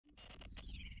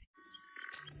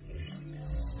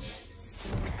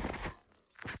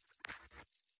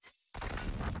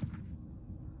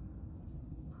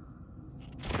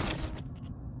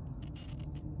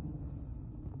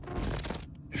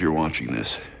If you're watching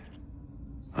this,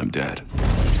 I'm dead.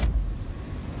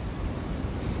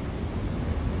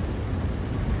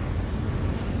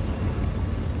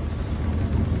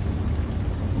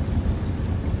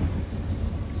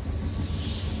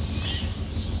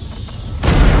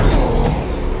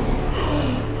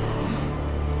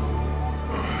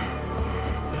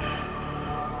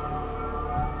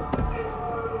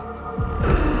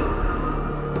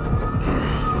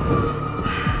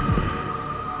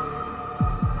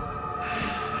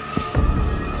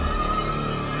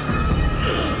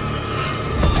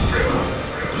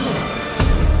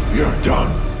 You're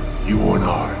done. You and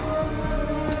I.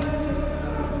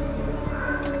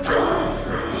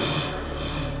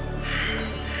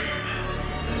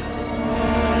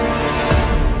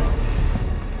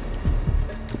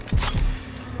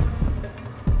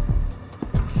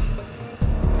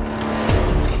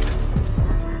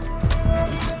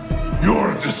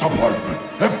 You're a disappointment.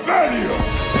 A failure.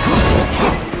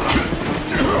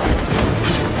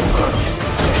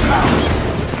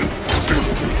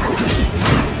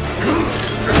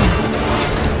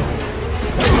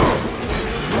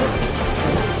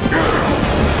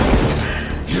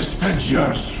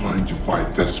 Years trying to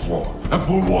fight this war. And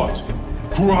for what?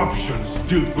 Corruption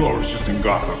still flourishes in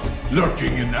Gotham,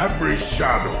 lurking in every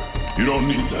shadow. You don't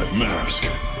need that mask.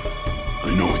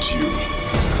 I know it's you.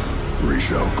 Ra's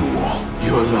al Ghul.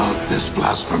 You allowed this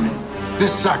blasphemy,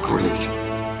 this sacrilege.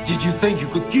 Did you think you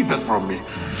could keep it from me?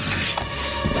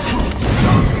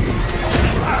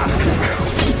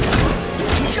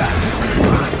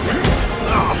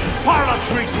 Parlor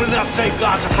tricks will not save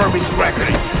Gotham from its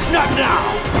reckoning. Not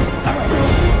now!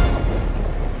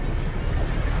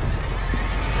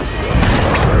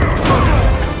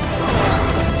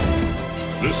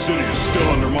 This city is still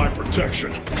under my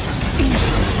protection.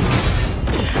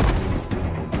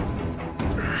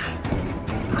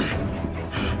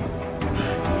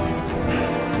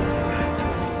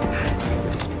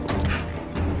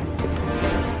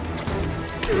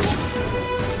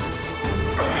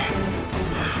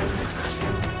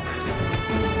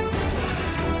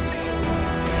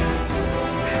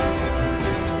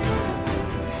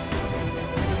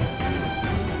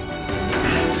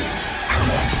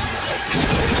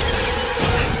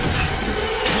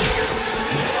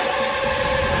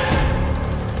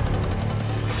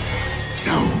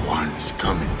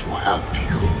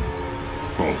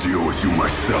 I'll deal with you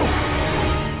myself.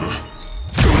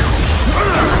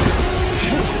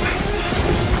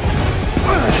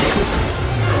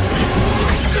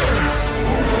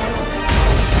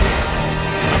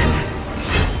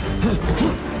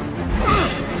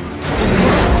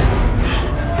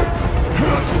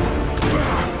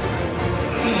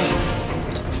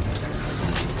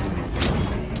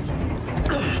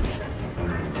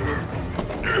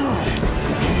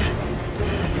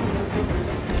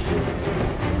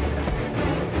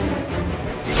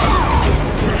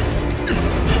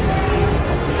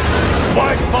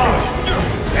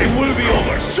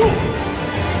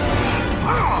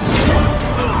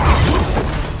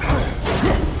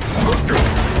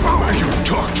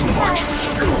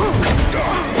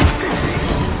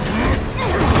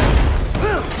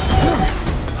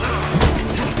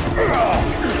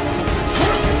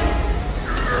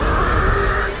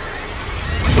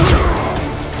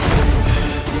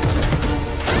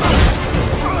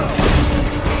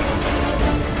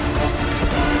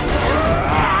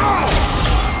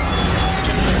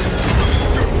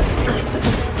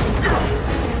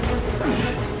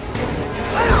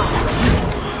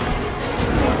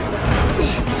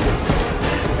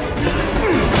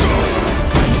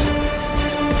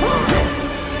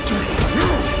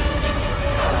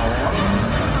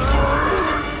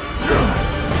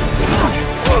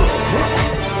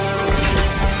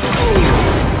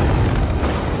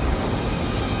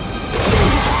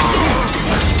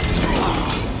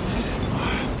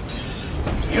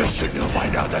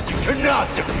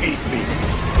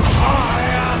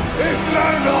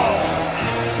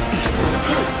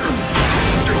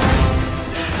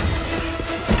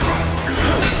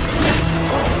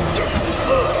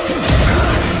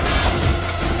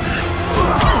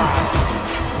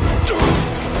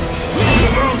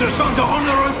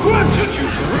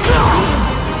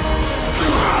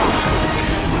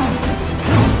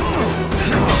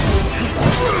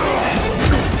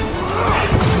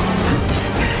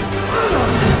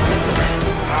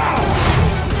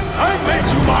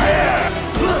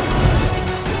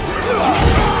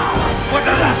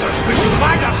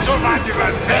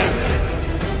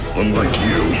 Unlike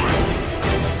you,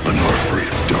 I'm not afraid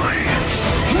of dying.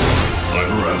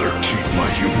 I'd rather keep my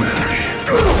humanity.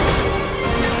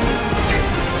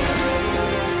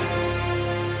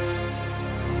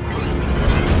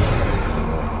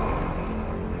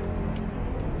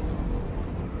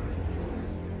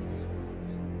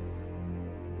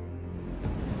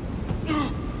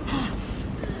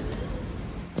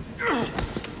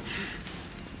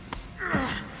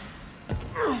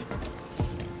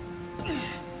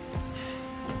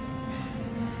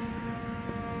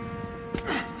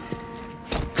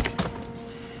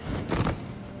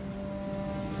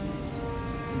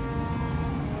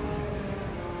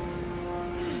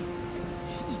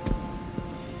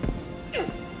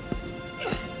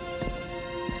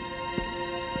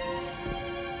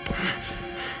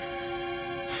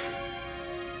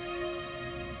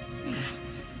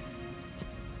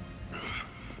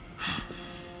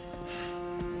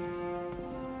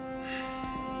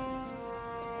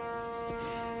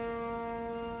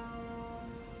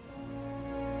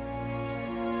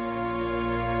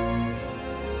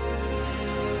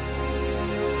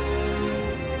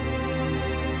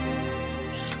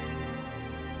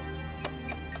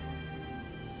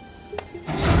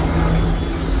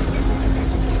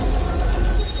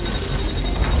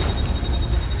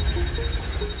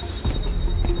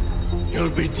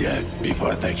 be dead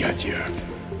before they get here.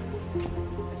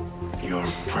 Your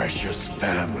precious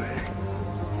family.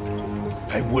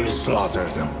 I will slaughter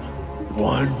them,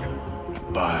 one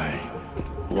by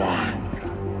one.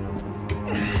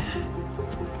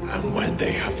 And when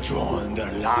they have drawn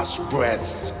their last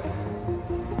breaths,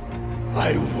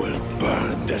 I will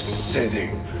burn the city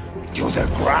to the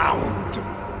ground.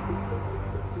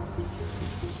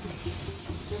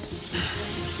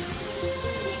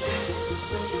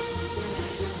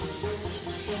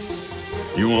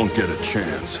 You won't get a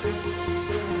chance.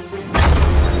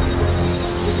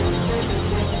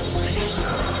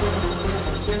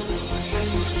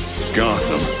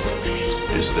 Gotham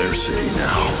is their city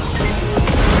now.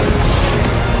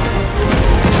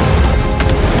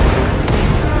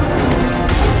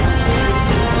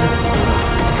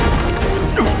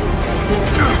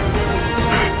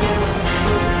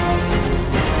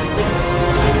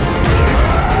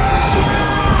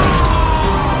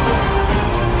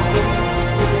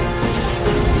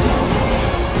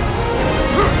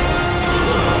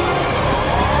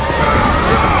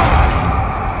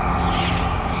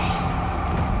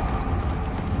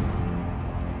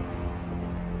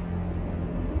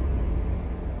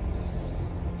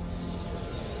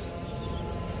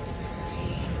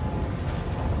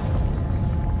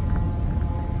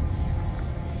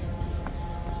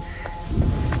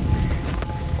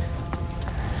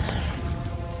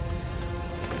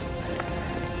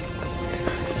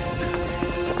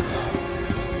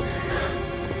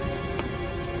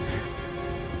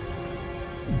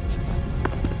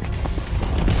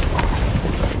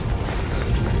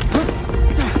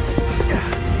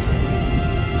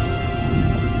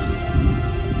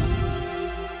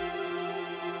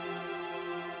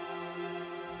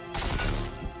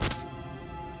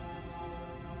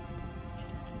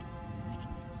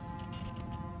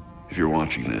 If you're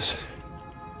watching this,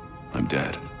 I'm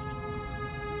dead.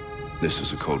 This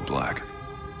is a code black.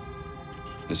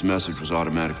 This message was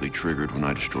automatically triggered when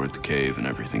I destroyed the cave and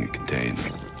everything it contained.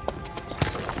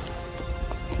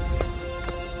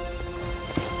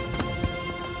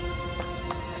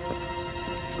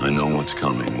 I know what's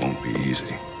coming won't be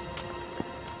easy.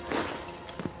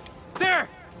 There!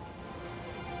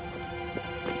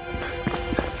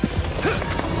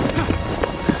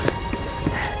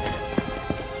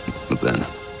 But then...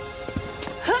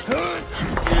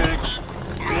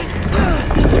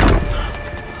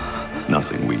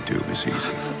 nothing we do is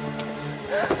easy.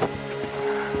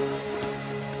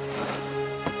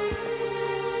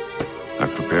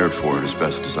 I've prepared for it as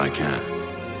best as I can.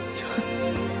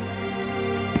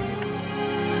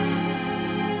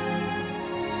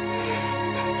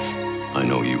 I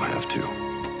know you have too.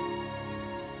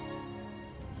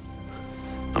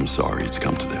 I'm sorry it's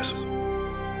come to this.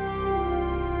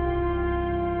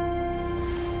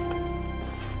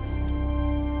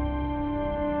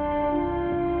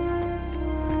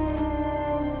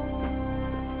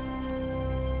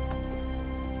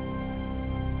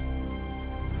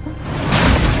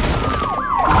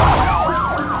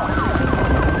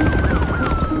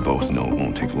 We both know it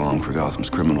won't take long for Gotham's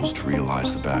criminals to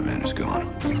realize the Batman is gone.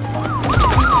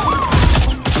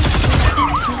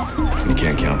 We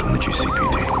can't count on the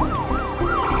GCPD.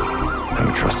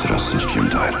 Haven't trusted us since Jim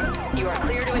died. You are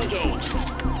clear to engage.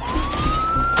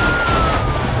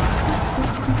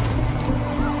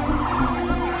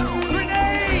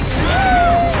 Grenade!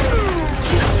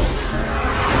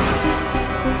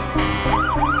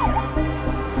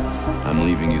 I'm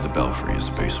leaving you the Belfry as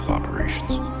base of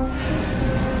operations.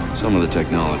 Some of the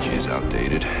technology is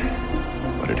outdated,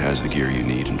 but it has the gear you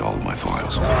need and all of my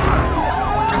files.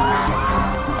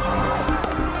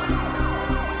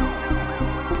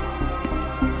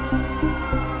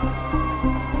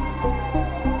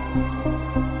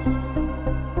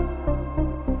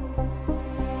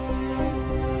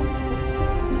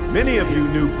 Many of you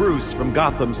knew Bruce from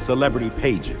Gotham's celebrity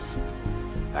pages.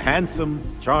 A handsome,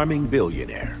 charming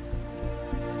billionaire.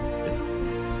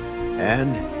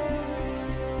 And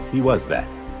he was that.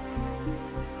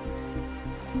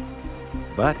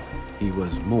 But he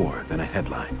was more than a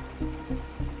headline.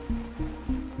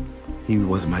 He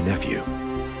was my nephew.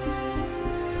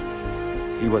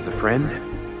 He was a friend,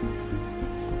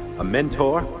 a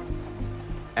mentor,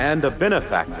 and a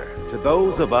benefactor to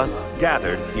those of us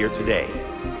gathered here today.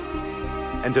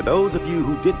 And to those of you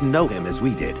who didn't know him as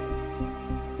we did,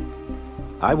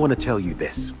 I want to tell you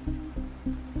this.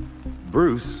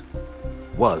 Bruce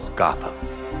was Gotham.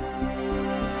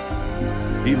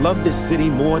 He loved this city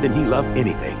more than he loved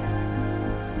anything.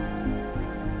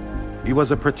 He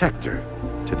was a protector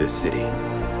to this city.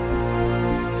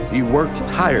 He worked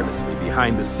tirelessly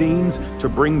behind the scenes to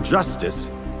bring justice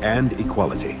and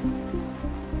equality.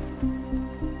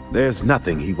 There's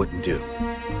nothing he wouldn't do.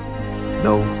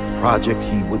 No project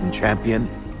he wouldn't champion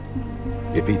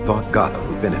if he thought Gotham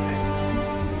would benefit.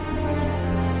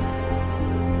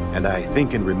 And I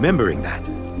think in remembering that,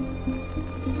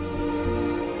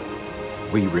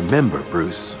 we remember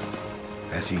Bruce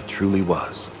as he truly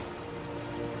was.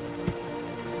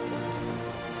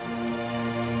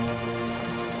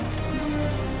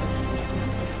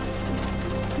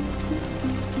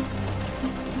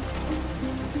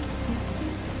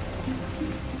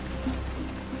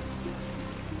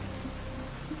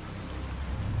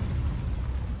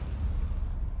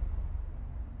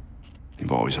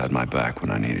 You've always had my back when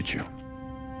I needed you.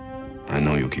 I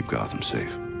know you'll keep Gotham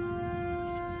safe.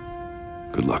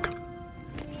 Good luck.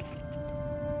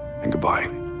 And goodbye.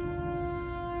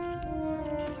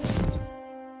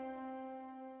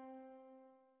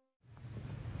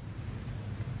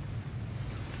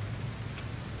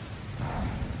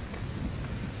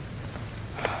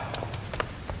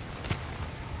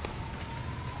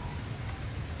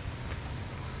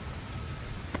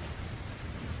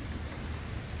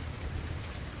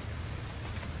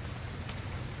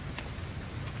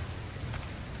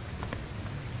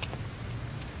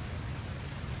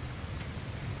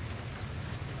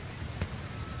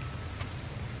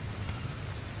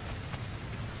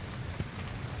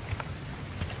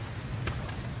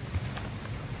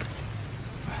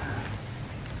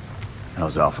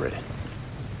 How's Alfred?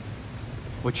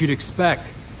 What you'd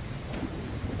expect.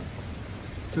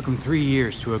 Took him 3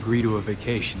 years to agree to a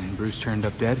vacation, and Bruce turned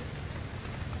up dead.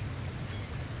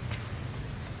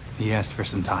 He asked for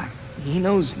some time. He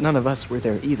knows none of us were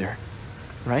there either,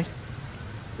 right?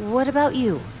 What about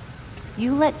you?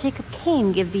 You let Jacob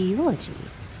Kane give the eulogy.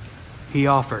 He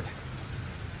offered.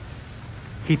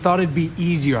 He thought it'd be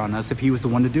easier on us if he was the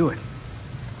one to do it.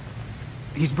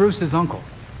 He's Bruce's uncle.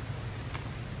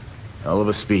 Hell of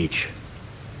a speech.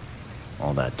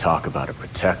 All that talk about a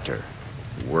protector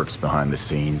who works behind the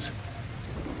scenes.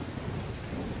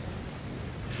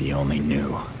 If he only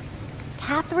knew.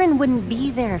 Catherine wouldn't be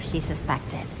there if she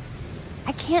suspected.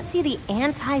 I can't see the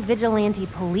anti-vigilante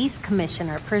police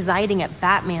commissioner presiding at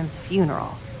Batman's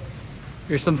funeral.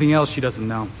 There's something else she doesn't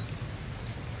know.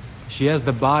 She has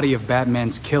the body of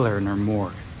Batman's killer in her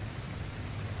morgue.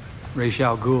 Ra's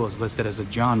al Ghul is listed as a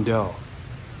John Doe,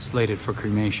 slated for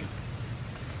cremation.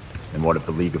 And what if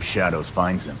the League of Shadows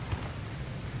finds him?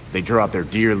 If they drop their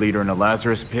dear leader in a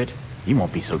Lazarus pit, he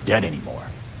won't be so dead anymore.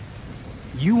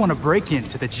 You want to break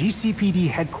into the GCPD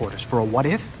headquarters for a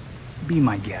what-if? Be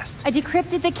my guest. I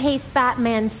decrypted the case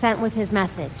Batman sent with his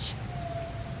message.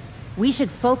 We should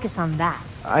focus on that.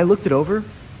 I looked it over,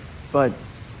 but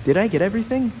did I get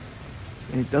everything?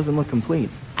 It doesn't look complete.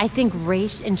 I think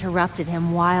Ra's interrupted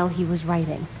him while he was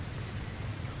writing.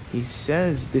 He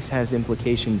says this has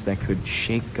implications that could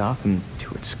shake Gotham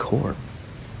to its core.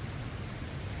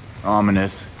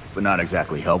 Ominous, but not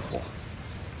exactly helpful.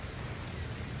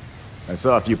 I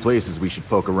saw a few places we should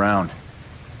poke around.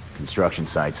 Construction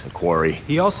sites, a quarry.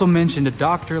 He also mentioned a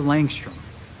Dr. Langstrom.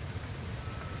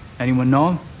 Anyone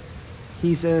know him?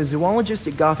 He's a zoologist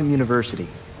at Gotham University.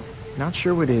 Not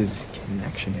sure what his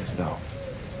connection is, though.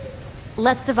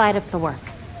 Let's divide up the work.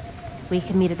 We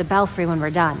can meet at the Belfry when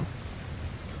we're done.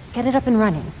 Get it up and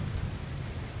running.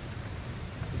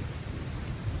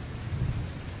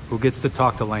 Who gets to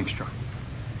talk to Langstrom?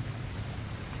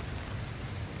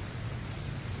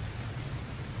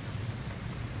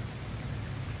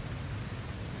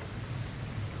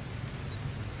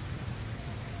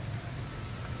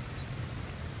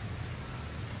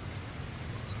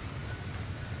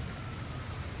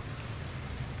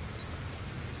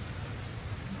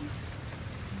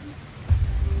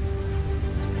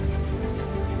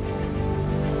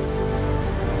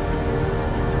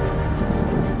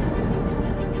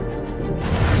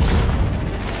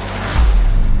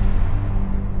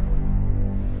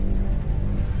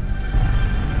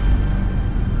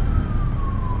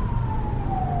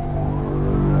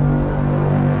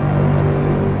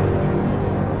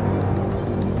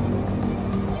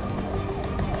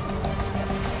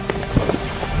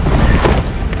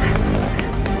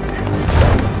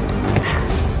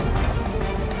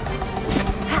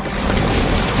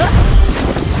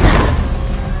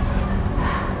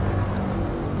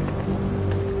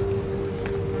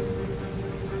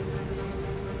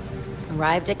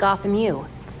 Arrived at Gotham U.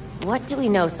 What do we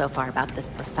know so far about this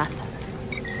professor?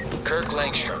 Kirk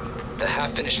Langstrom. The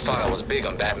half-finished file was big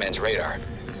on Batman's radar.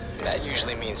 That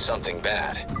usually means something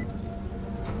bad.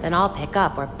 Then I'll pick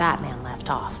up where Batman left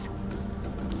off.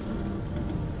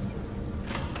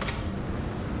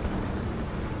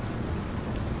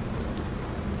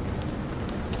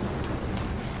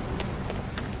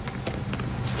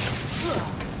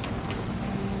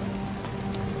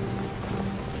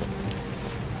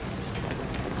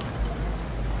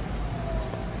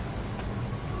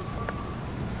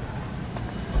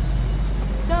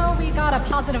 So we got a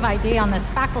positive ID on this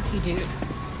faculty dude,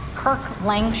 Kirk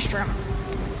Langstrom.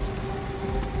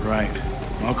 Right.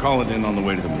 I'll call it in on the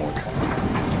way to the morgue.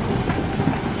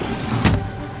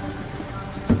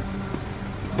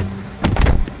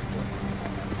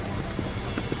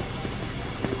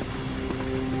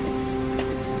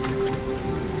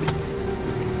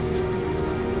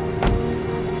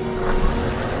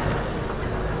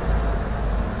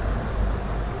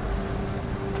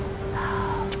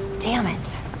 Damn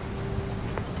it.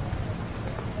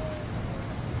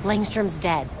 Langstrom's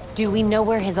dead. Do we know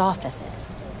where his office is?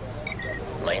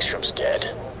 Langstrom's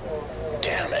dead.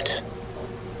 Damn it.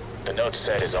 The note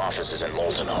said his office is in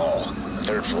Molten Hall,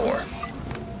 3rd floor.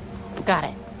 Got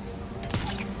it.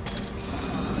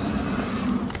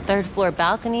 3rd floor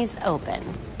balcony's open.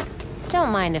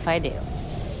 Don't mind if I do.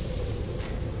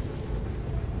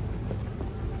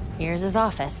 Here's his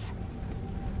office.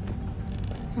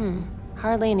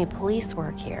 Hardly any police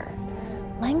work here.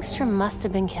 Langstrom must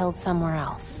have been killed somewhere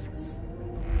else.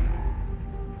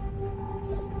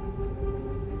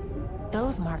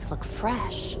 Those marks look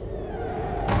fresh.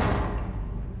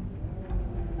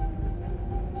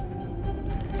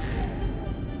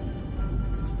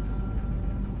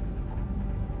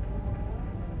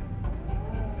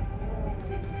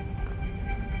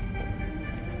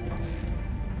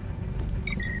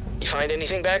 You find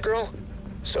anything, Batgirl?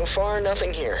 So far,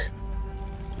 nothing here.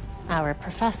 Our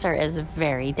professor is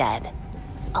very dead.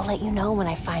 I'll let you know when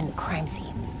I find the crime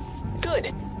scene.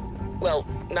 Good. Well,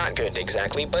 not good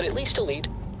exactly, but at least a lead.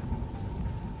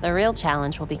 The real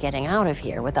challenge will be getting out of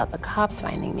here without the cops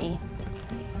finding me.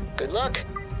 Good luck.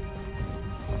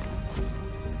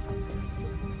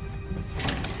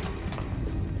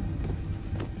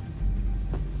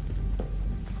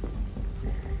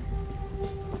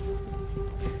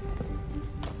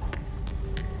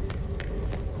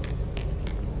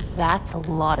 That's a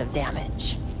lot of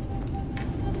damage.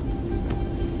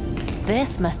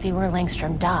 This must be where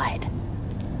Langstrom died.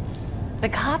 The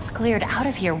cops cleared out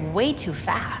of here way too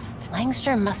fast.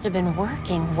 Langstrom must have been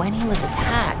working when he was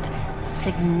attacked.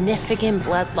 Significant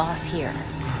blood loss here.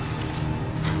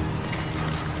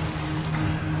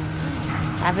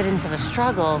 Evidence of a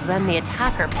struggle, then the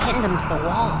attacker pinned him to the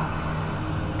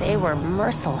wall. They were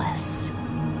merciless.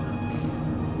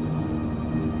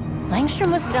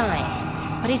 Langstrom was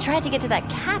dying, but he tried to get to that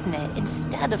cabinet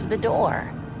instead of the door.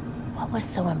 What was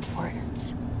so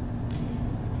important?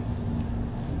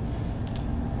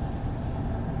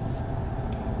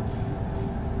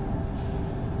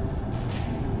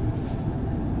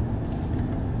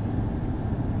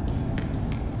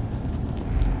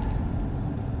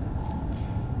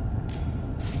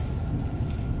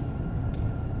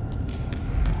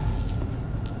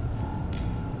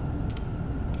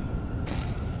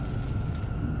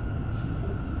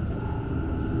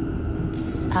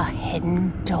 A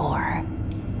hidden door.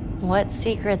 What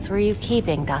secrets were you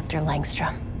keeping, Dr.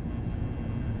 Langstrom?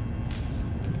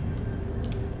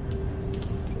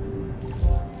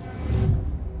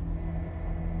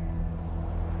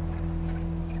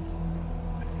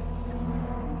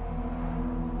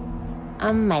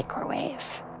 A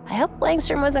microwave. I hope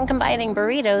Langstrom wasn't combining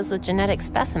burritos with genetic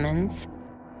specimens.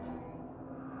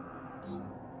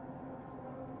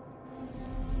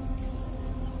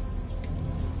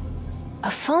 A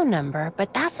phone number,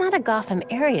 but that's not a Gotham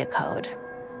area code.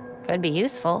 Could be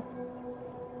useful.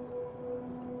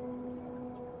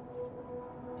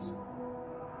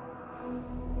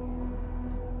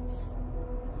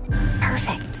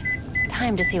 Perfect.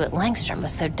 Time to see what Langstrom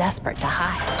was so desperate to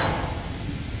hide.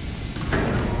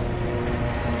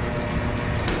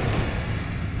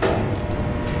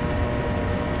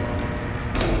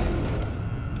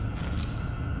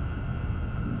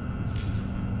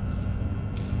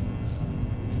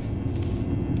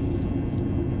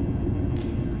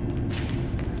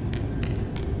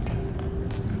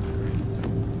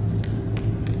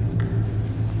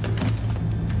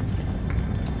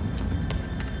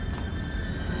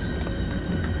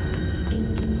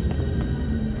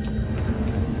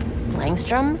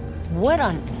 Langstrom, what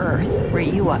on earth were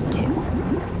you up to?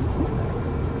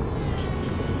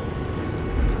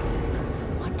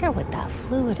 Wonder what that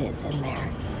fluid is in there.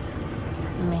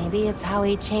 Maybe it's how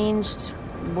he changed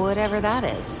whatever that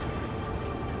is.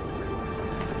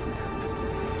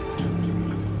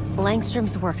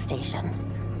 Langstrom's workstation.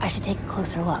 I should take a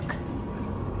closer look.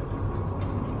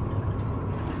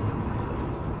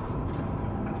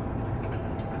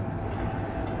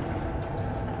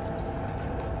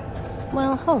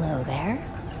 Well, hello there.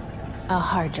 A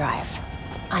hard drive.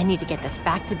 I need to get this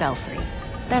back to Belfry.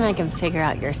 Then I can figure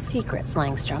out your secrets,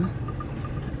 Langstrom.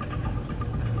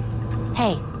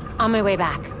 Hey, on my way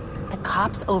back. The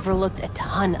cops overlooked a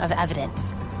ton of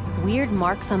evidence. Weird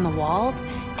marks on the walls,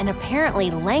 and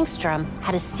apparently Langstrom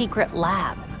had a secret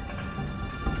lab.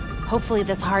 Hopefully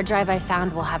this hard drive I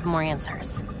found will have more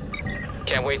answers.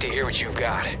 Can't wait to hear what you've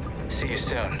got. See you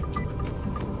soon.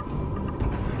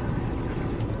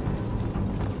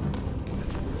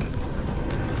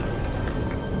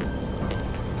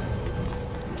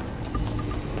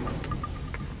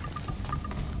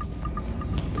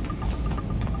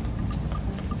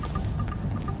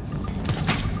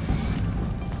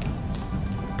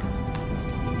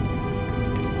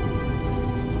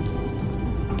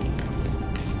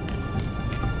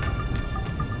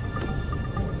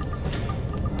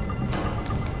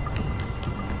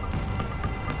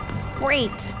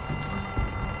 Great.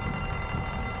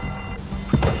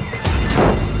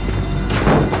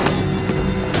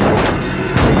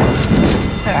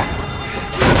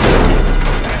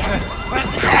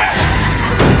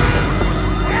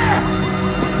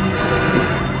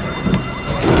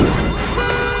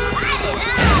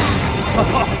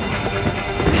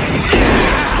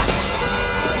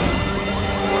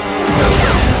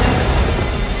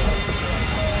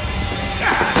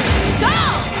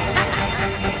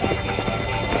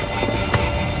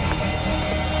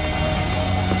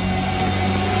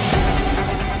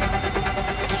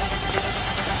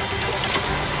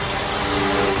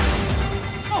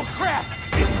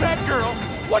 Batgirl!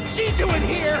 What's she doing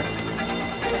here?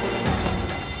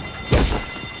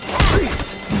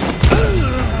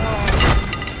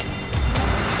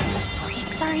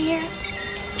 Freaks are here?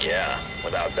 Yeah,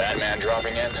 without Batman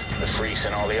dropping in, the freaks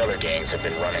and all the other gangs have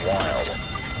been running wild.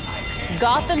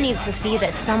 Gotham needs to see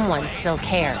that someone still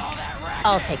cares.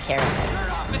 I'll take care of this.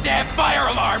 The damn fire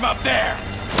alarm up there!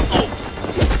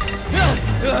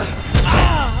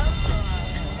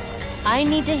 I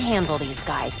need to handle these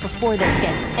guys before this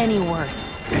gets any worse.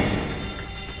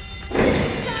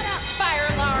 Shut up, fire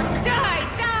alarm! Die!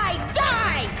 Die!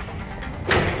 Die!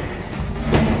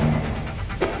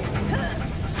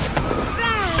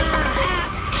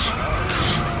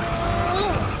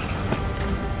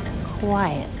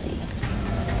 Quietly.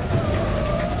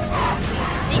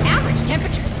 The average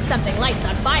temperature that something lights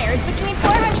on fire is between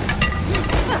 400...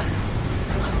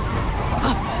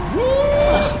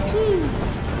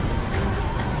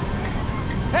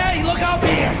 Hey, look out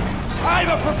here! I'm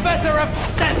a professor of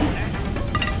sense!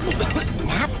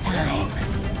 Nap time.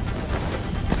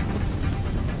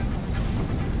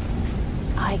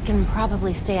 I can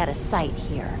probably stay out of sight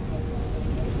here.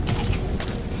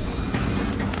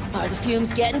 Are the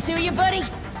fumes getting to you, buddy?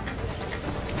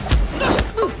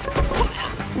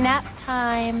 Nap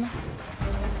time.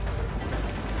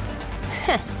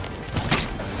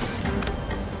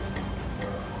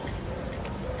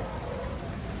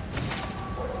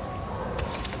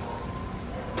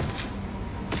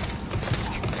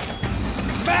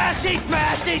 Smashy,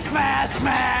 smashy, smash,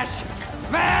 smash!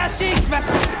 Smashy, smash!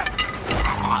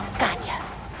 Gotcha.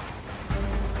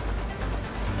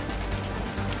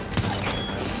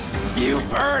 You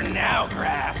burn now,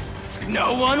 grass.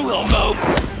 No one will mow.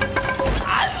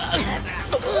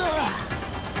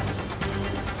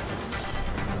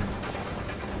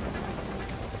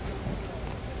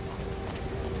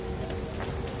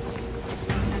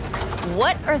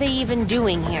 What are they even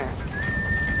doing here?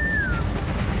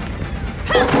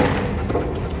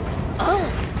 Oh!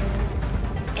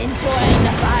 Enjoying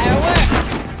the fireworks!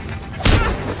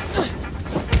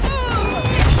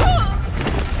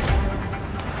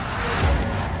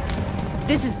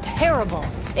 This is terrible.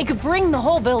 It could bring the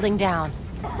whole building down.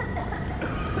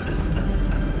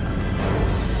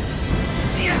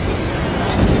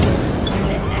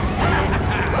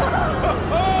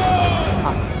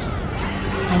 Hostages.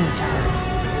 I need to hurry.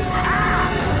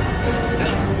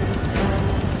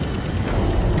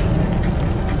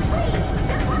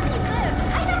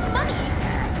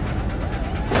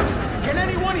 Can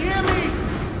anyone hear me?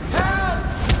 Help!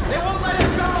 They won't let us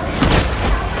go!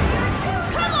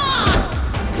 Come on!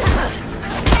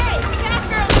 Hey,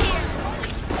 Batgirl here!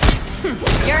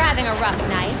 You're having a rough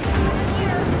night.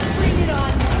 Here, bring it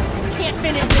on. Can't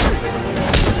finish it.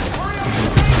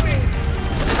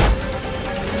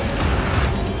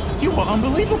 You are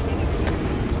unbelievable!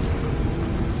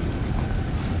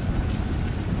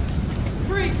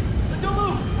 Freeze! Don't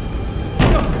move!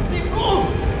 Go, Steve! Oh!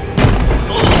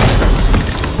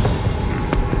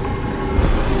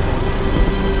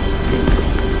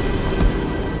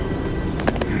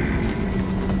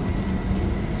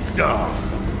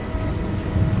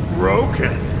 broken.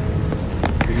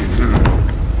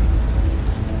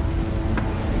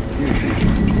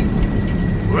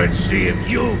 Let's see if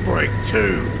you'll break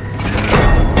too.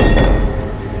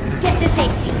 Get to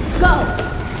safety. Go!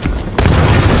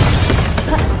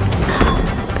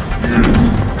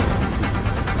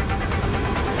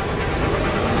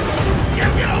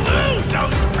 You're gonna lose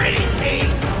those pretty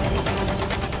teeth!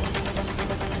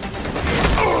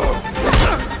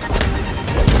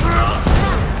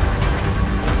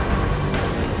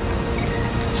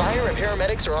 Fire and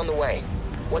paramedics are on the way.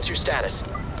 What's your status?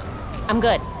 I'm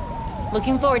good.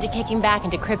 Looking forward to kicking back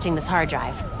and decrypting this hard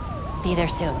drive. Be there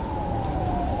soon.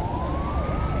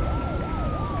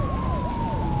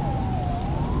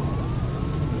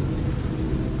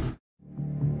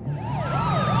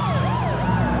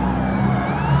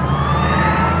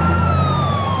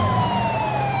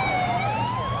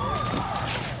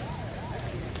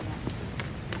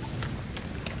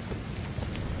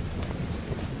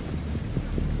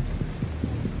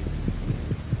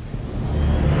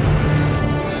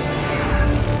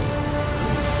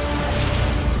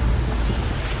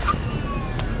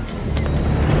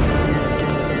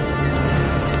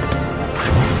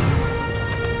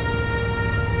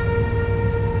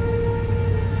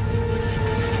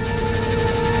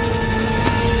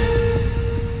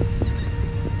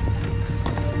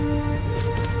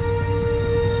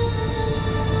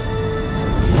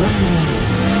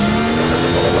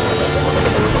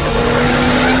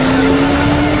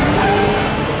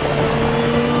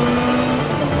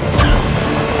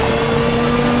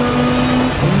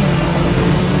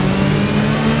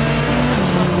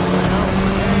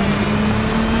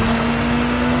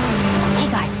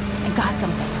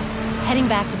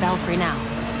 Back to Belfry now.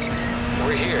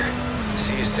 We're here.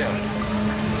 See you soon.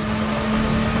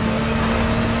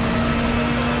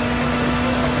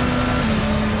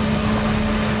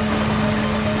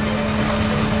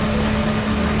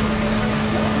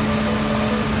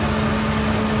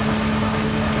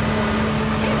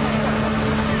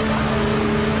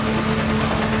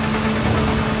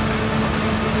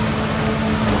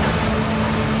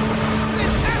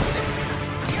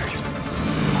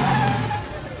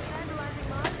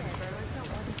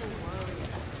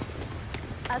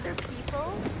 Other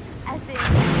people, as in...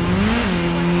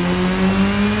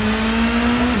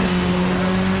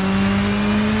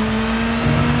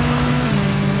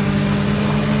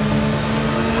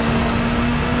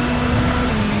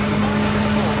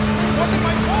 Wasn't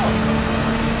my fault!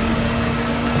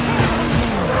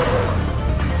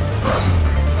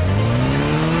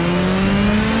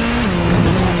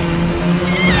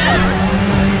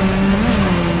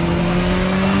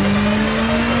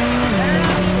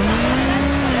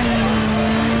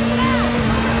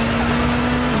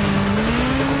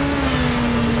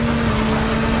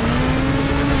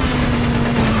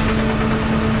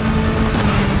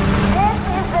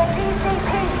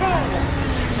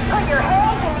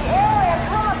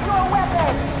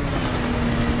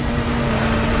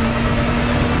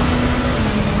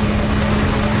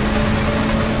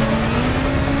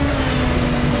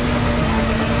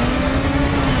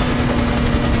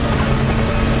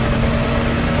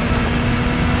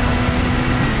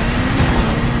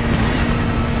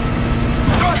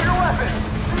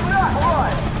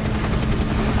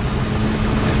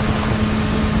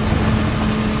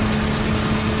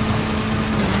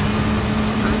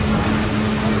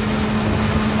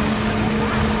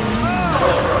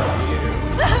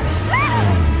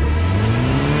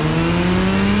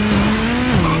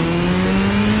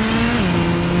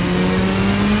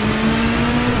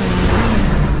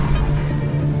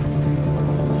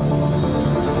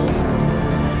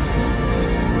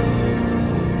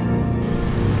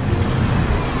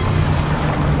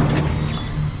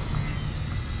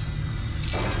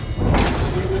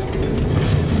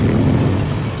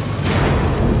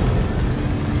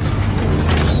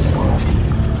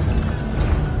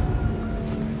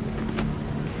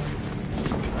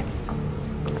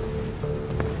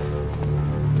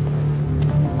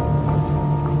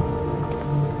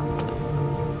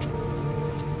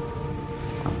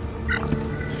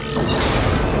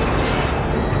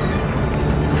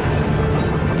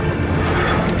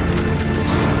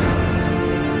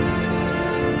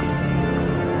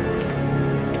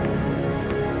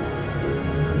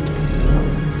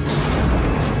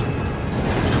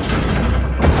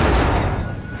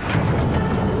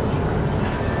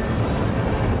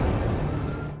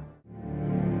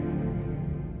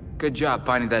 Good job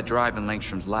finding that drive in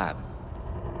Langstrom's lab.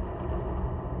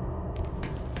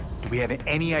 Do we have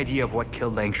any idea of what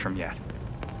killed Langstrom yet?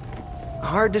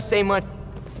 Hard to say much.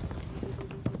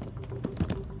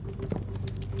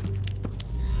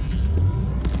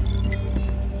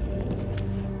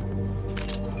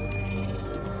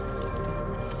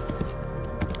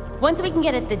 Once we can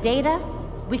get at the data,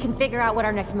 we can figure out what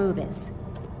our next move is.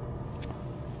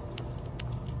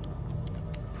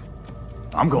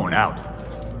 I'm going out.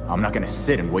 I'm not gonna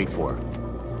sit and wait for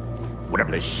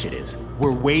whatever this shit is.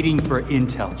 We're waiting for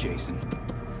intel, Jason.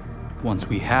 Once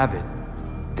we have it,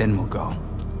 then we'll go.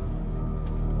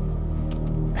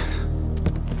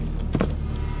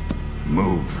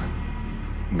 Move.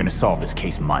 I'm gonna solve this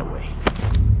case my way.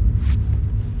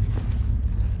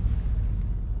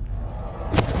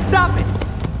 Stop it!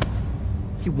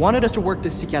 He wanted us to work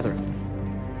this together.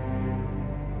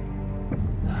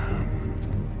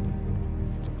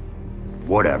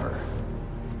 Whatever.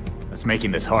 That's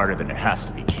making this harder than it has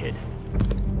to be, kid.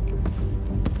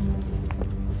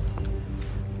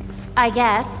 I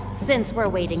guess, since we're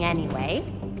waiting anyway,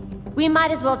 we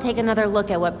might as well take another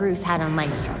look at what Bruce had on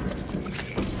Langstrom.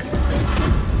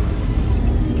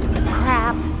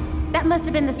 Crap. That must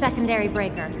have been the secondary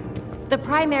breaker. The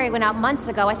primary went out months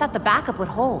ago. I thought the backup would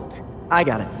hold. I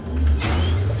got it.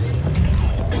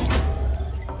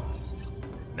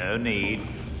 No need.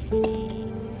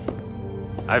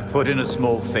 I've put in a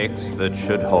small fix that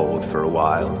should hold for a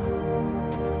while.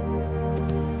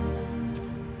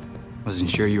 Wasn't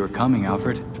sure you were coming,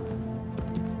 Alfred.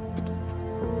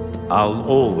 I'll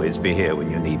always be here when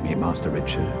you need me, Master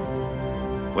Richard.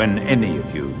 When any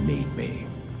of you need me.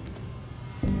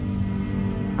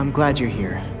 I'm glad you're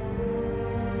here.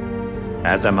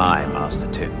 As am I, Master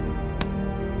Tim.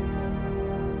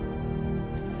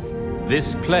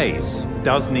 This place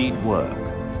does need work.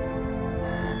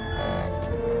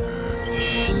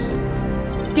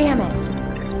 Damn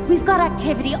it! We've got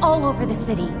activity all over the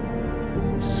city.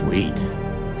 Sweet.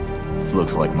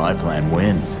 Looks like my plan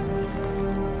wins.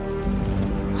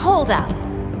 Hold up.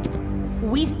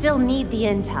 We still need the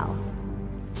intel.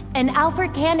 And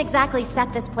Alfred can't exactly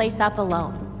set this place up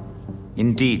alone.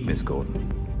 Indeed, Miss Gordon.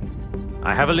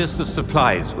 I have a list of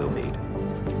supplies we'll need.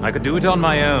 I could do it on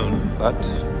my own, but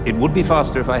it would be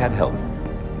faster if I had help.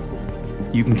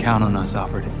 You can count on us,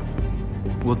 Alfred.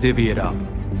 We'll divvy it up.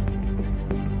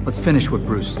 Let's finish what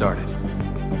Bruce started.